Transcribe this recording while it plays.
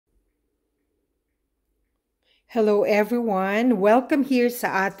Hello everyone! Welcome here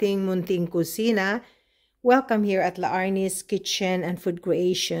sa ating munting kusina. Welcome here at La Arnie's Kitchen and Food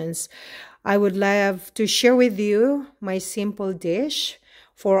Creations. I would love to share with you my simple dish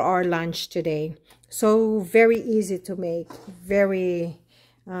for our lunch today. So very easy to make, very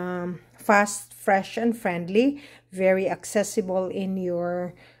fast, fresh and friendly, very accessible in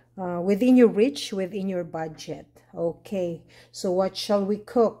your within your reach, within your budget. Okay, so what shall we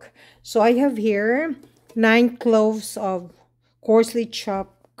cook? So I have here 9 cloves of coarsely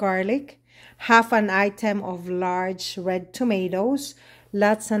chopped garlic, half an item of large red tomatoes,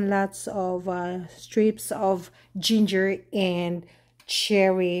 lots and lots of strips of ginger and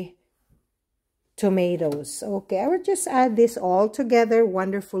cherry tomatoes. Okay, I will just add this all together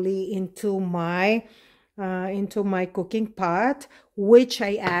wonderfully into my cooking pot, which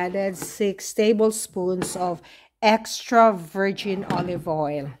I added 6 tablespoons of extra virgin olive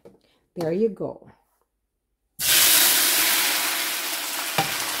oil. There you go.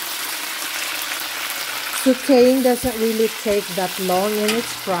 Sauteing doesn't really take that long in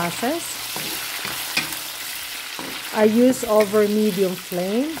its process. I use over medium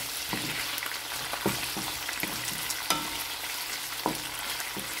flame.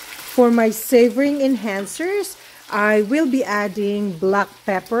 For my savoring enhancers, I will be adding black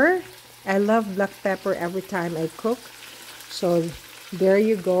pepper. I love black pepper every time I cook. So there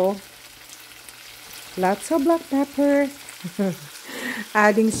you go. Lots of black pepper.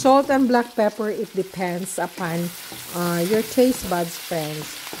 Adding salt and black pepper, it depends upon your taste buds, friends.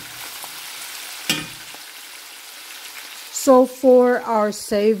 So for our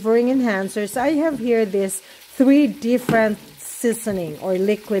savoring enhancers, I have here this 3 different seasoning or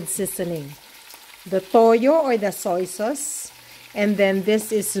liquid seasoning. The toyo or the soy sauce, and then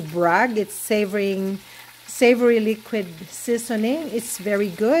this is brag. It's savory liquid seasoning. It's very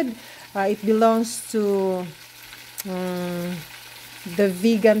good. It belongs to the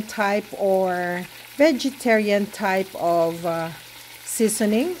vegan type or vegetarian type of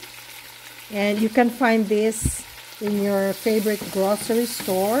seasoning, and you can find this in your favorite grocery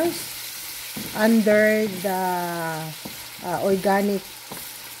stores under the organic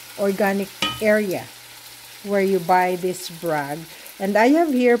area where you buy this brag. And I have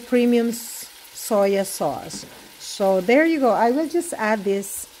here premium soya sauce. So there you go. I will just add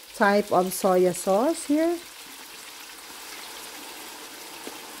this type of soya sauce here.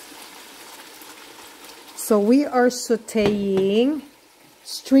 So we are sauteing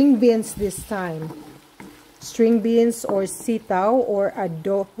string beans this time. String beans or sitaw, or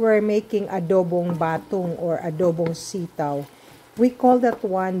we're making adobong batong or adobong sitaw. We call that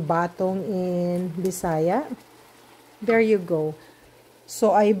one batong in Bisaya. There you go.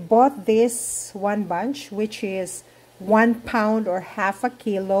 So I bought this one bunch, which is 1 pound or half a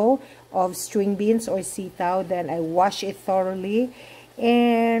kilo of string beans or sitaw. Then I wash it thoroughly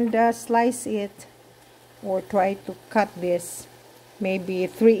and slice it, or try to cut this maybe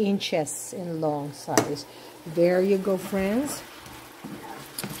 3 inches in long size. There you go, friends.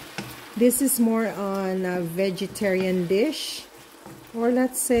 This is more on a vegetarian dish, or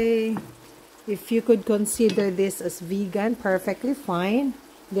let's say if you could consider this as vegan, perfectly fine.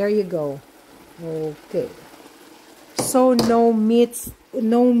 There you go. Okay, so no meat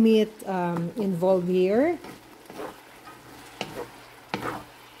involved here.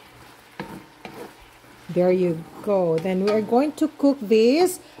 There you go. Then we are going to cook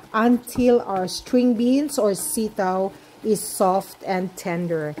this until our string beans or sitaw is soft and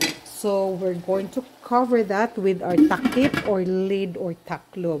tender. So we're going to cover that with our takip or lid or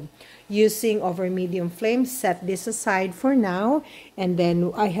taklob using over medium flame. Set this aside for now, and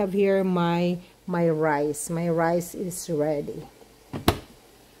then I have here my rice. My rice is ready.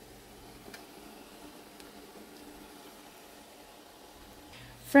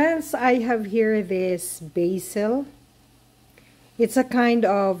 Friends, I have here this basil. It's a kind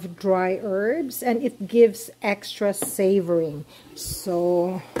of dry herbs, and it gives extra savoring.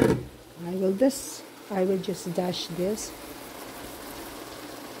 So I will just dash this.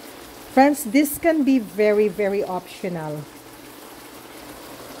 Friends, this can be very, very optional.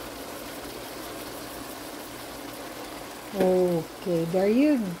 Okay, there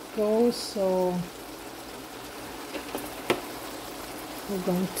you go. So we're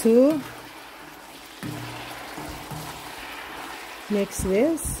going to mix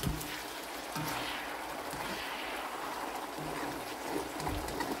this.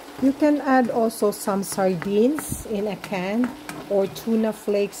 You can add also some sardines in a can or tuna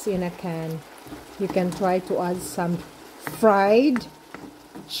flakes in a can. You can try to add some fried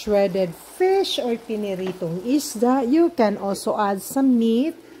shredded fish or piniritong isda. You can also add some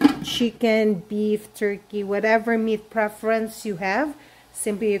meat chicken, beef, turkey, whatever meat preference you have,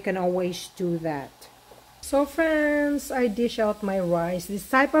 simply you can always do that. So friends, I dish out my rice. This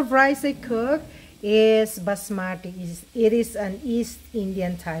type of rice I cook is basmati. It is an East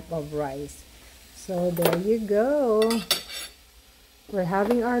Indian type of rice. So there you go. We're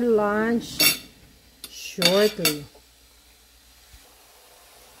having our lunch shortly.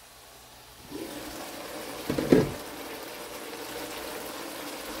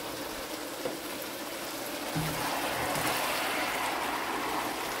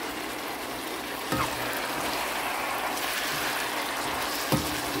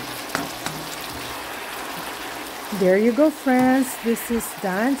 There you go, friends. This is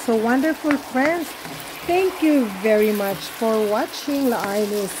done. So wonderful, friends. Thank you very much for watching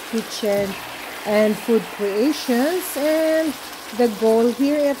Laarni's Kitchen and Food Creations. And the goal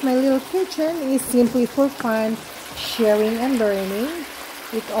here at my little kitchen is simply for fun, sharing and learning.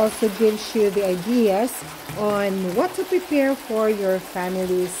 It also gives you the ideas on what to prepare for your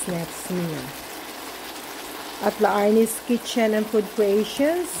family's next meal. At Laarni's Kitchen and Food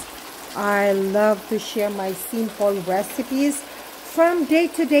Creations, I love to share my simple recipes from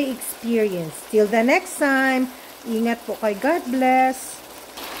day-to-day experience. Till the next time, ingat po kayo. God bless.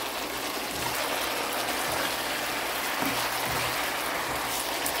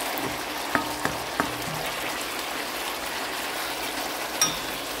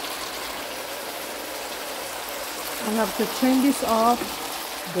 I'll have to turn this off.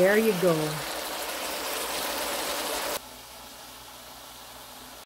 There you go.